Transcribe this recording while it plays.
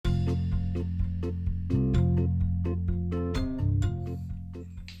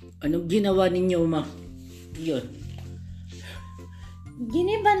Anong ginawa ninyo, Yun.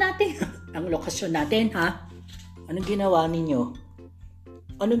 Giniba natin ang lokasyon natin, ha? Anong ginawa ninyo?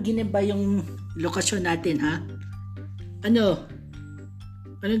 Anong giniba yung lokasyon natin, ha?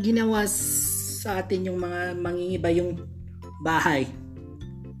 Anong ginawa sa atin yung mga mangingiba yung bahay?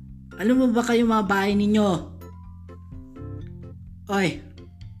 Ano mo ba kayo mga bahay ninyo? Oy.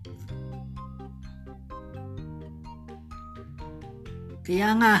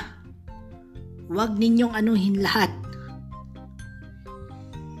 Kaya nga, huwag ninyong anuhin lahat.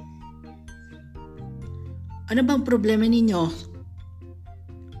 Ano bang problema ninyo?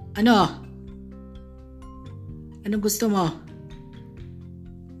 Anong gusto mo?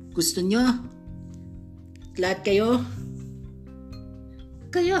 Gusto nyo? Lahat kayo?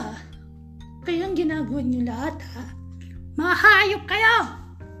 Kayo ha? Kayo ang ginagawa nyo lahat ha? Mahayop kayo!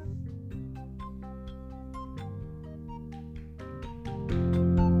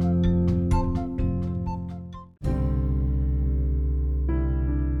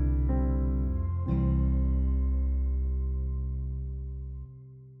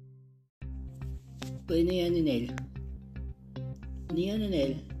 Ano yan,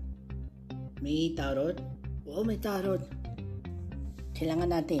 Nel? May tarot? Oo, may tarot. Kailangan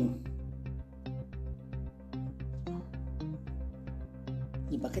natin.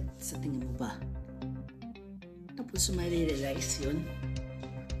 Bakit sa tingin mo ba? Tapos marirealize yun.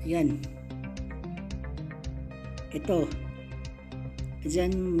 Ayan. Ito.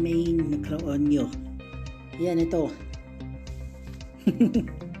 Diyan may nakaroon nyo. Ayan, ito.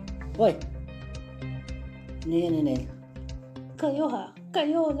 Hoy! Ano yan? Kayo ha?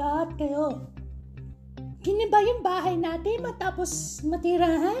 Kayo, lahat kayo. Giniba yung bahay natin matapos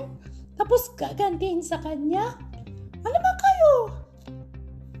matirahan? Tapos gagantiin sa kanya? Ano ba kayo?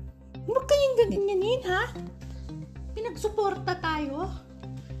 Huwag kayong ganyanin ha? Pinagsuporta tayo?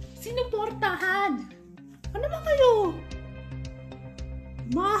 Sinuportahan? Ano ba kayo?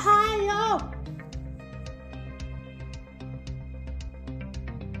 Mahayop!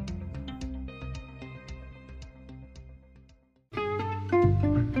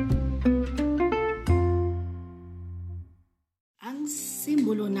 Ang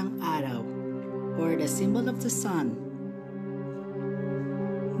simbolo ng araw or the symbol of the sun,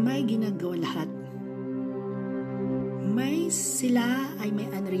 may ginagawa lahat. Sila ay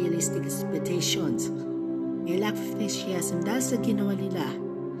may unrealistic expectations. May lack of enthusiasm dahil sa ginawa nila.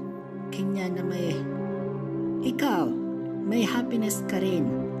 Kanya na ikaw, may happiness ka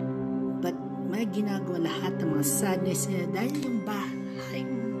rin. But may ginagawa lahat ng mga sadness nila dahil yung bahay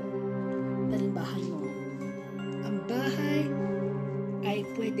mo. Ang bahay ay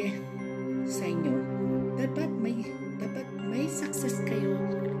pwede sa inyo. Dapat may success kayo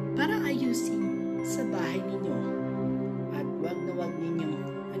para ayusin sa bahay ninyo. At wag ninyong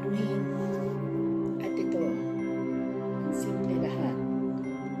anuhin. At ito, ang simple lahat.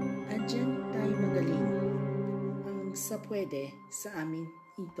 Andyan tayo magaling. Ang sa pwede sa amin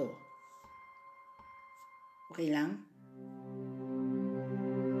ito. Okay lang?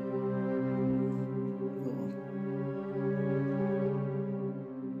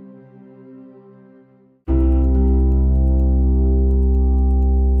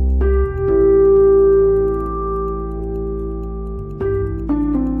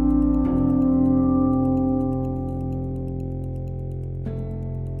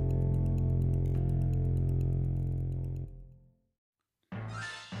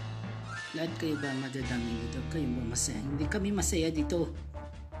 Lahat kayo ba madadami dito? Kayo ba masaya? Hindi kami masaya dito.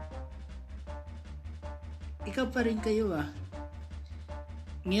 Ikaw pa rin kayo ah.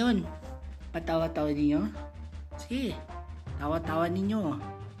 Ngayon, patawa-tawa ninyo? Sige, tawa-tawa ninyo.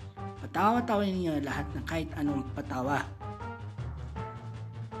 Patawa-tawa ninyo lahat ng kahit anong patawa.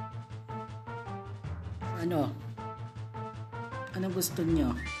 Ano gusto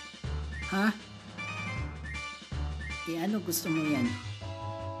nyo? Ha? Ano gusto mo yan?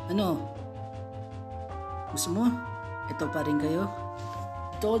 Gusto mo? Ito pa rin kayo?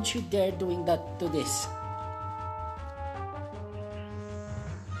 Don't you dare doing that to this.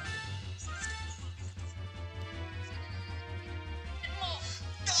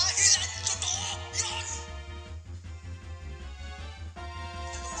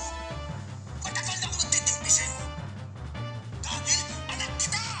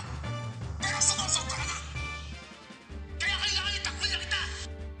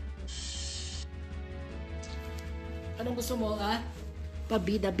 Anong gusto mo, ha?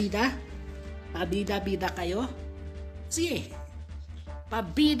 Pabida-bida? Pabida-bida kayo? Sige.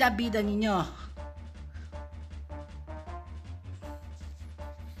 Pabida-bida ninyo.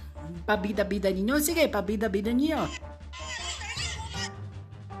 Pabida-bida ninyo? Sige, pabida-bida ninyo.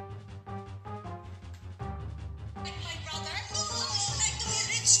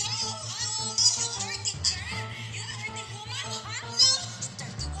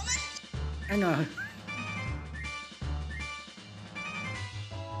 Ano?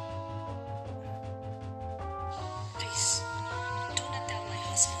 Please, do not tell my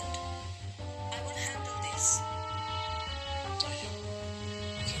husband. I will handle this. Okay.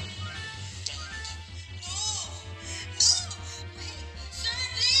 Tell him that. No! No! Sir,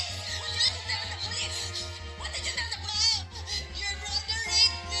 please! What did you tell the police? What did you tell the police? Your brother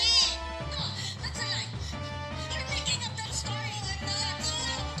raped me! No! That's a lie! You're making up that story! No! No!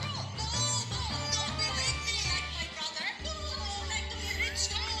 No! No! He raped me! Like my brother? No! Like to be rich?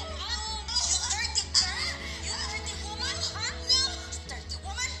 No! You dirty girl! You dirty woman! Huh? No! Dirty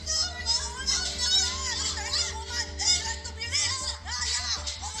woman? No! No! No! No! You dirty woman! You like to be rich? Yeah!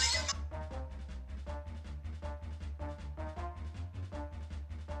 Open your mouth!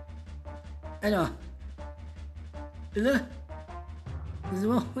 Ano? Ano? Gusto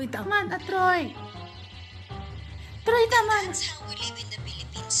mo? Uy, tama na, Troy! Troy, tama na! That's how we live in the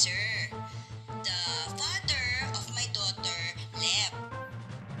Philippines, sir. The father of my daughter left.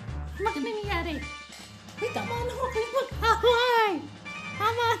 Bakit nangyayari? Uy, tama na, huwag kayong mag-away!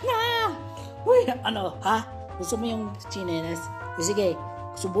 Tama na! Uy, ano, ha? Gusto mo yung chinelas? Sige,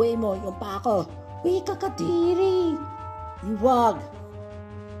 subuhin mo yung paa ko. Uy, kakadiri! Iwag!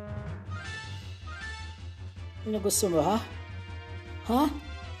 Ano gusto mo, ha? Ha?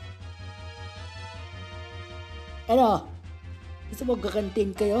 Ano? Gusto mo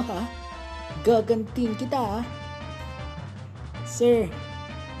gagantin kayo, ha? Gagantin kita, ha? Sir,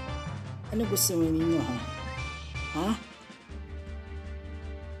 ano gusto mo ninyo, ha? Ha?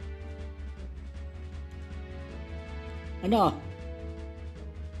 Ano?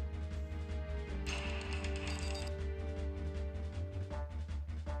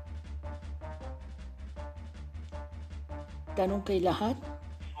 Tanong kay lahat?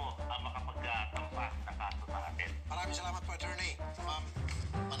 Mo ang makapagtampas na kaso sa atin. Maraming salamat po, attorney. Ma'am,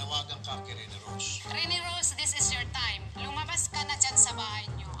 manawagan ka kay Rene Rose. Rene Rose, this is your time. Lumabas ka na dyan sa bahay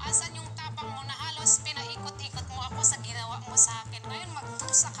niyo. Asan yung tapang mo na halos pinaikot-ikot mo ako sa ginawa mo sa akin. Ngayon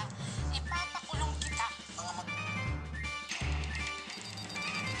magdusa ka, ipapakulong kita.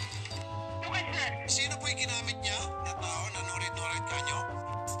 Okay, sir. Sino po yung ginamit niya na tao na nurit-nurit ka nyo?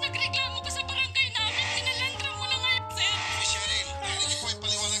 Nagreklamo ka sa barangay namin, kinalandra mo na ngayon, sir. Miss Cheryl, pwede niyo po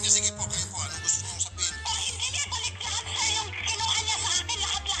ipaliwanag niya. Sige po, kayo po. Anong gusto niyong sabihin? O hindi niya balik lahat, sir. Yung kinuha niya sa akin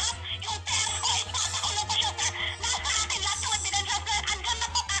lahat-lahat. Yung pera ko, ipapakulong ko siya, sir. Nasa akin lahat yung ebidensya, sir. Andyan na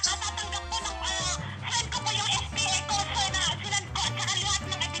po, kakatatanggap po ng friend ko po yung SPA ko, sir, na sinan ko at saka lahat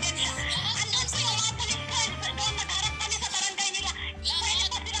ng ebidensya. Andyan po yung mga police, sir. Doon nagharap kami sa barangay nila. Pwede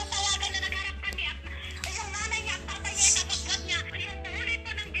po silang tawagan na nagharap kami at yung nanay niya at tatay niya, kapagkat niya. Yung huli po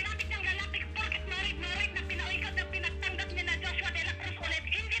ng ginamit niyang lalaki, porket marig-marig na pinauikat na pinagtanggap niya na Joshua de la Cruz ulit.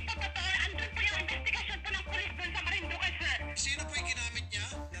 Hindi po totoo. Andun po yung investigasyon po ng police doon sa Marinduque, sir. Sino po yung ginamit niya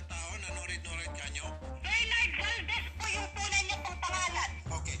na tao na nurit-nurit ka nyo? Bernard Valdez po yung tunay niya pong pangalan.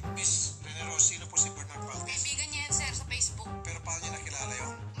 Okay, Miss Rene Rose, sino po si Bernard Valdez? Kaibigan niya yan, sir, sa Facebook. Pero paano niya nakilala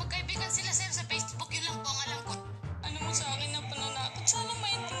yun? Magkaibigan sila, sir, sa Facebook. Yun lang po ang alam ko. Ano mo sa akin ng pananakot? Sana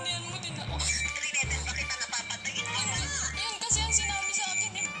maintindihan mo din ako. Trinidad, bakit na napapatayin mo na? Ayun kasi ang sinabi sa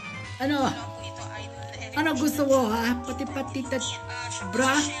akin, eh. Ano? Po ito, idol. Ano gusto mo, ha? Pati-pati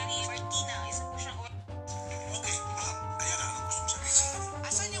bra? Martina, isa po siyang Okay, ma'am. Ayan na, anong gusto mong sabihin sa akin?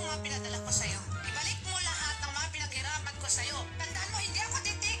 Asan yung mga pinadala ko sa'yo? Ibalik mo lahat ng mga pinaghirapan ko sa'yo. Tandaan mo, hindi ako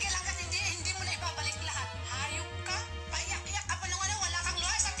titigil hanggat hindi mo na ibabalik lahat. Hayop ka? Paiyak-iyak ka pa nung wala kang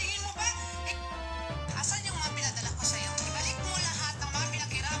luha sa tingin mo ba? Eh, asan yung mga pinadala ko sa'yo? Ibalik mo lahat ng mga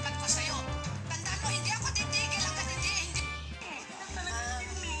pinaghirapan ko sa'yo. Tandaan mo, hindi ako titigil hanggat hindi...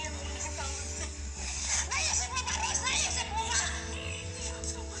 Naisip mo ba, Rose? Naisip mo ba?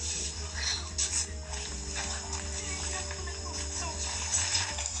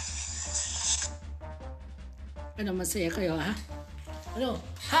 Ano, masaya kayo, ha? Ano?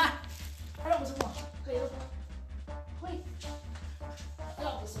 Ha? Ano gusto mo? Kayo? Hoy!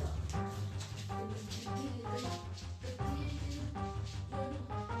 Ano gusto mo?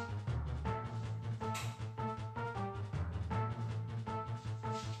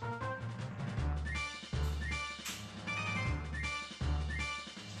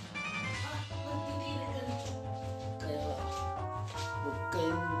 Kaya, huwag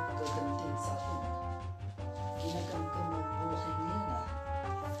kayong gagantin sa akin. Ginagamgam ang buhay ngayon, ha?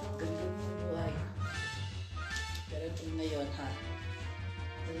 Gagam ang buhay. Pero ito ngayon, ha?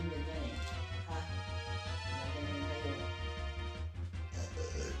 Ito yung ganyan, eh. Ha? Ginaganyan kayo.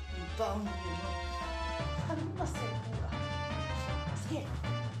 Ang baong mo. Ano ba sa ito, ha? Sige.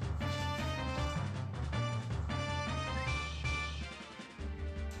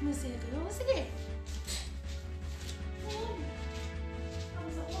 Masaya kayo? Sige. Ano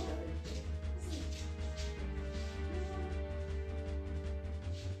sa ulo?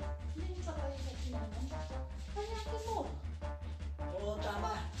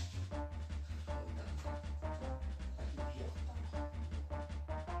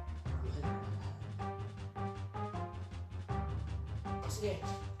 Sige.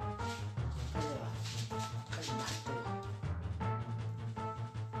 Kaliwa. Kaliwa.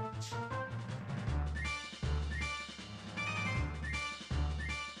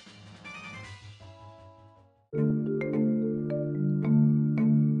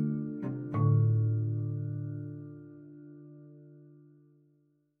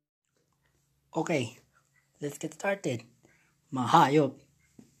 Okay, let's get started. Mahayop.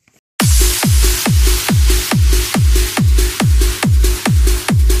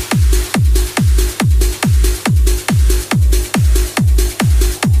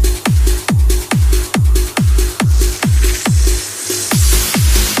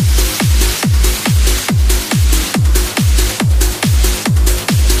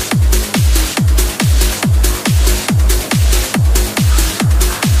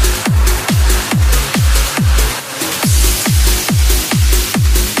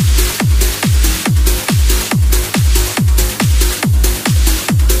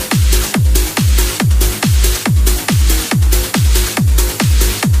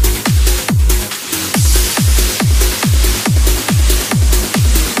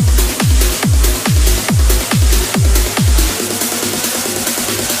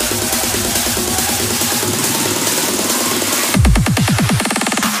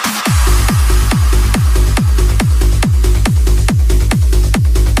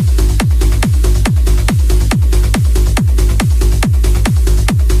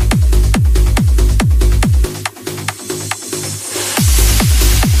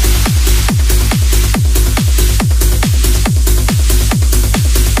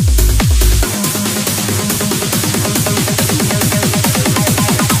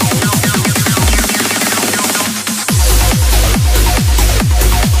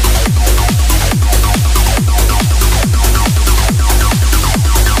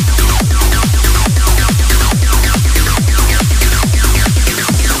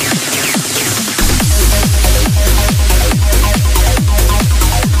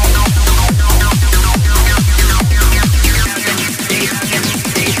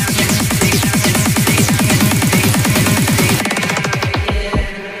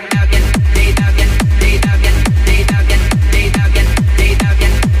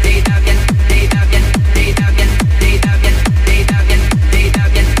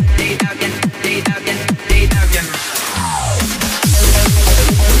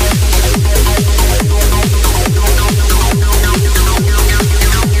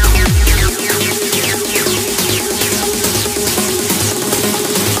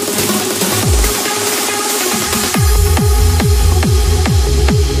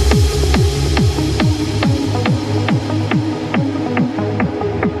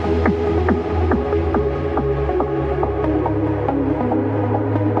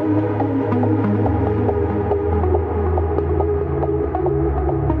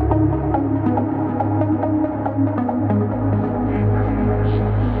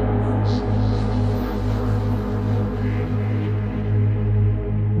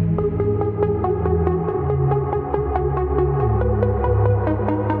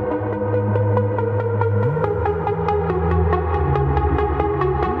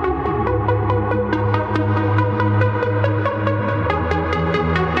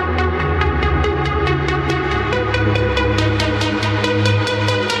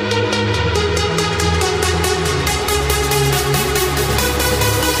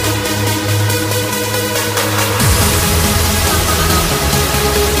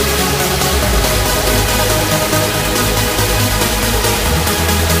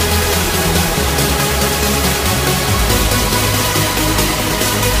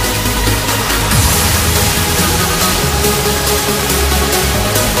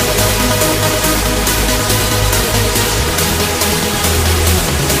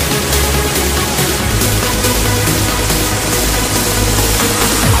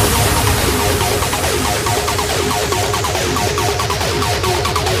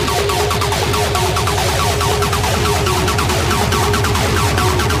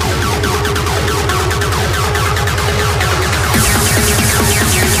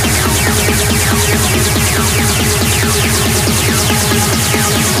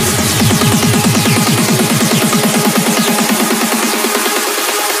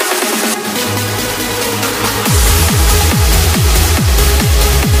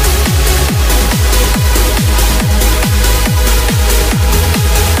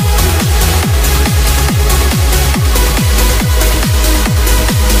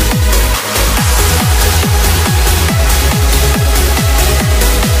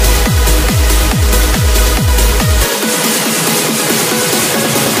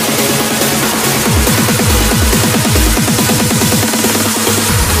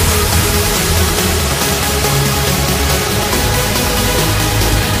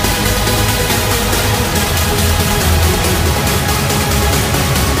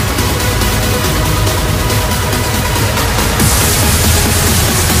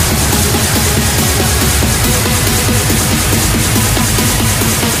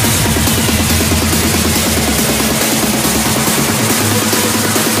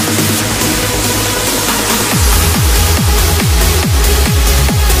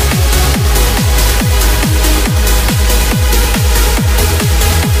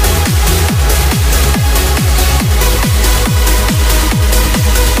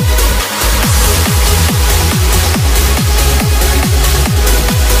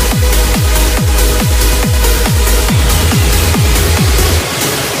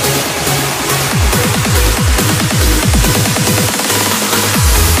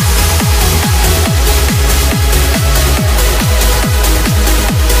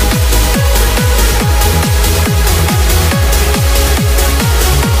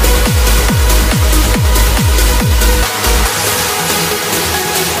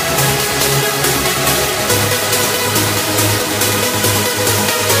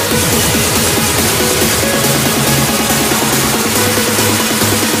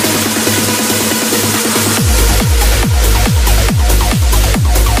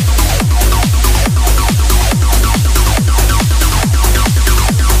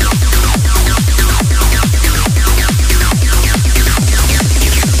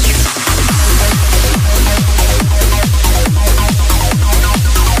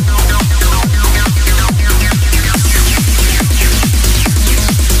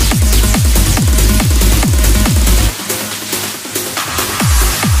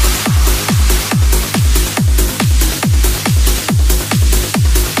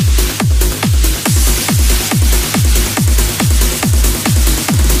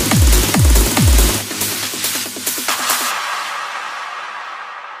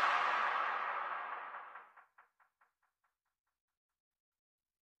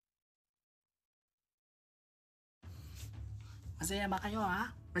 Masaya ba kayo, ha?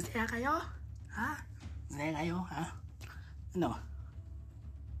 Masaya kayo? Ha? Masaya kayo, ha? Ano?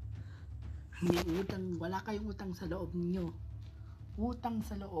 May utang, wala kayong utang sa loob niyo. Utang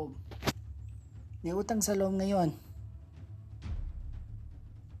sa loob. May utang sa loob ngayon.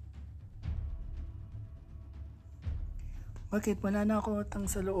 Bakit wala na ako utang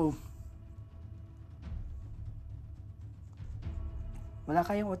sa loob? Wala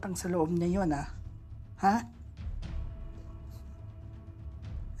kayong utang sa loob ngayon, ha? Ha?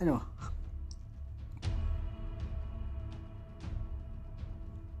 Ano?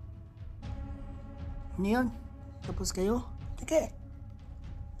 Ano yun? Tapos kayo? Sige.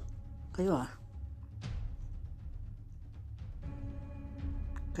 Kayo, ha?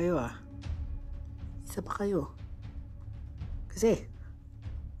 Kayo, ha? Isa pa kayo. Kasi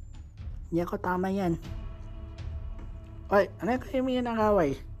hindi ako tama yan. Oy, ano kayo may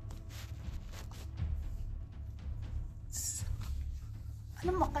nakaway?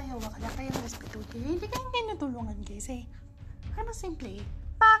 Ano mo kayo? Wala kayong respeto. Hindi kayo tinutulungan kasi. Ano simple?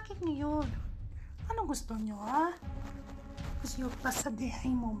 Bakit ngayon? Anong gusto nyo, ha? Gusto nyo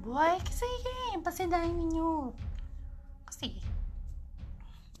pasadahin mo, boy? Sige, pasadahin ninyo. Kasi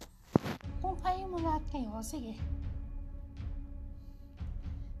kung kaya mo lahat kayo, sige.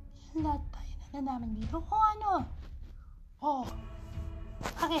 Lahat tayo na namin dito. O ano? Oh,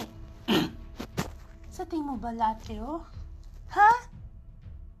 bakit? Sa tingin mo ba lahat kayo? Ha?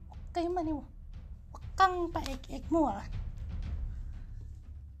 Huwag kayo maniw. Huwag kang paek-ek mo, ha?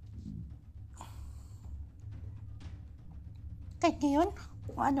 Kahit ngayon?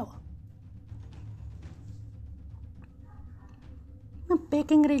 O ano? Ng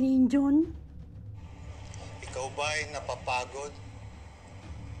peking religion? Ikaw ba'y napapagod?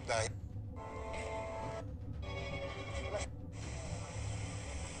 Dahil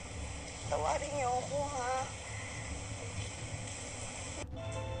Tawarin niyo ako, ha?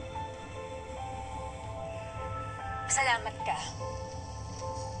 Salamat ka.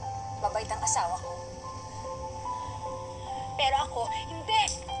 Mabait ang asawa ko. Pero ako, hindi!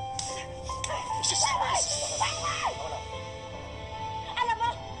 Alam mo,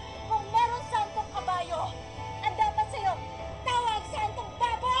 kung meron santong kabayo, ang dapat sa'yo, tawag santong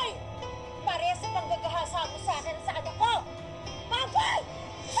baboy! Parehas sa panggagahasa mo sa akin sa anak ko! Baboy!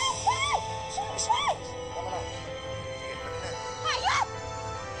 Baboy! Baboy! Hayop!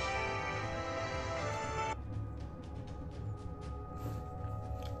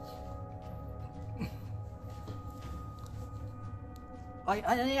 Oy,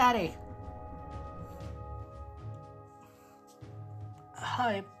 ano nangyari?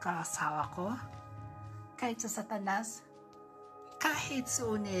 Hayop ka asawa ko? Kahit sa Satanas? Kahit si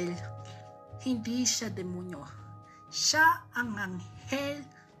Unel, hindi siya demonyo. Siya ang anghel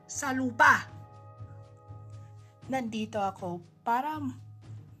sa lupa. Nandito ako para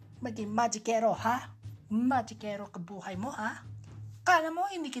maging magikero, ha? Magikero ka buhay mo, ha? Kala mo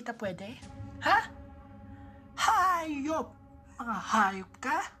hindi kita pwede? Ha? Hayop! Mga hayop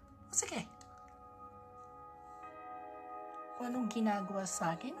ka? Sige. Kung anong ginagawa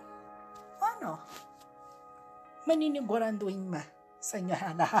sa akin? Ano? Maniniguranduhin ma sa inyo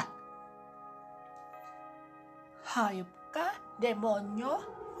lahat. Hayop ka? Demonyo?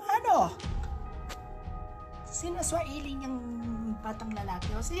 Ano? Sinaswaili niyang batang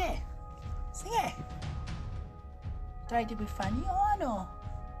lalaki. O sige. Sige. Try to be funny o ano?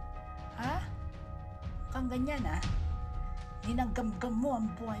 Ha? Kang ganyan, ha? Ginagam-gam mo ang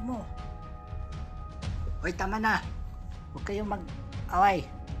buhay mo. Hoy, tama na. Huwag kayong mag-away.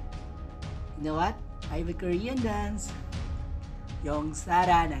 You know what? I have a Korean dance. Yung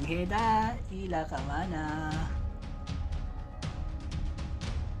Sara ng Heda, ila ka mana.